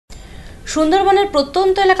সুন্দরবনের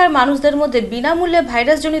প্রত্যন্ত এলাকার মানুষদের মধ্যে বিনামূল্যে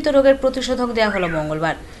ভাইরাসজনিত রোগের প্রতিষেধক দেওয়া হলো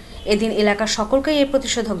মঙ্গলবার। এদিন এলাকার সকলকেই এই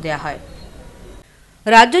প্রতিষেধক দেওয়া হয়।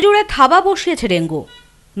 রাজ্য জুড়ে থাবা বসিয়েছে ডেঙ্গু।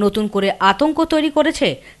 নতুন করে আতঙ্ক তৈরি করেছে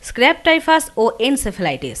স্ক্র্যাব টাইফাস ও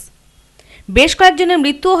এনসেফ্যালাইটিস। বেশ কয়েকজনের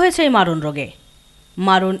মৃত্যুও হয়েছে এই মারণ রোগে।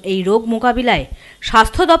 মারণ এই রোগ মোকাবিলায়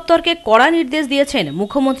স্বাস্থ্য দপ্তরকে কড়া নির্দেশ দিয়েছেন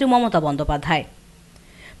মুখ্যমন্ত্রী মমতা বন্দ্যোপাধ্যায়।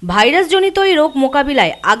 ভাইরাসজনিত এই রোগ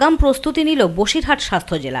মোকাবিলায় আগাম প্রস্তুতি নিল বসিরহাট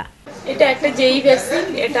স্বাস্থ্য জেলা। এটা একটা জেই ভ্যাকসিন।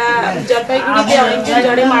 এটা জলপাইগুড়িতে অনেকজন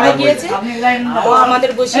জ্বরে মারা গিয়েছে, তো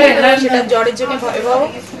আমাদের বসিরহাটে সেটা জ্বরের জন্য ভয়াবহ,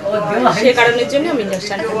 সে কারণের জন্য আমি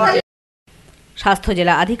ইনজেকশন করছি। স্বাস্থ্য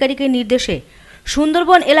জেলা আধিকারিকের নির্দেশে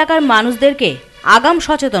সুন্দরবন এলাকার মানুষদেরকে আগাম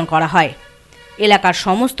সচেতন করা হয়। এলাকার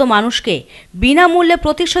সমস্ত মানুষকে বিনামূল্যে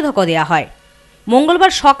প্রতিষেধকও দেওয়া হয়।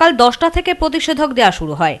 মঙ্গলবার সকাল 10টা থেকে প্রতিষেধক দেওয়া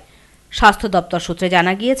শুরু হয়। স্বাস্থ্য দপ্তর সূত্রে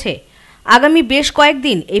জানা গিয়েছে, আগামী বেশ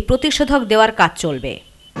কয়েকদিন এই প্রতিষেধক দেওয়ার কাজ চলবে।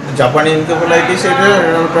 জাপানি এনকেফেলাইটিস এটা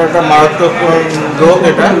একটা মারাত্মক রোগ,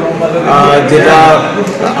 এটা যেটা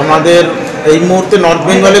আমাদের এই মুহূর্তে নর্থ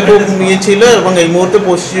বেঙ্গলে খুব ইয়ে ছিল এবং এই মুহূর্তে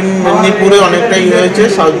পশ্চিম মেদিনীপুরে অনেকটাই হয়েছে,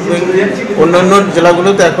 সাউথ বেঙ্গল অন্যান্য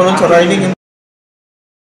জেলাগুলোতে এখনো ছড়ায়নি। কিন্তু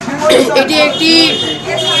এটি একটি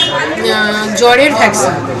জ্বরের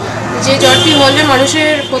ভ্যাকসিন। যে জ্বরটি হলে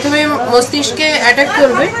মানুষের প্রথমে মস্তিষ্কে অ্যাটাক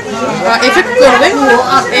করবে, এফেক্ট করবে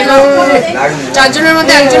এবং 4 জনের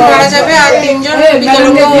মধ্যে 1 জন মারা যাবে আর 3 জন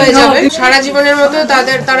বিকলাঙ্গ হয়ে যাবে। সারা জীবনের মতো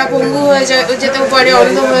তারা পঙ্গু হয়ে যেতেও পারে,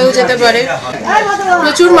 অন্ধ হয়েও যেতে পারে।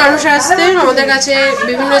 প্রচুর মানুষ আসতেন আমাদের কাছে,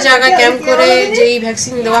 বিভিন্ন জায়গায় ক্যাম্প করে যেই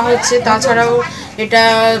ভ্যাকসিন দেওয়া হচ্ছে। তাছাড়াও এটা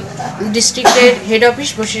ডিস্ট্রিক্টের head office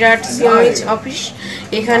Basirhat CMH office,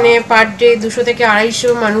 এখানে পার ডে 200 থেকে 250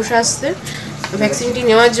 মানুষ আসতেন ভ্যাকসিনটি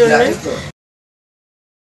নেওয়ার জন্য।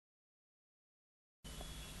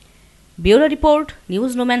 Bureau report,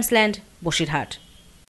 news no man's land, Basirhat.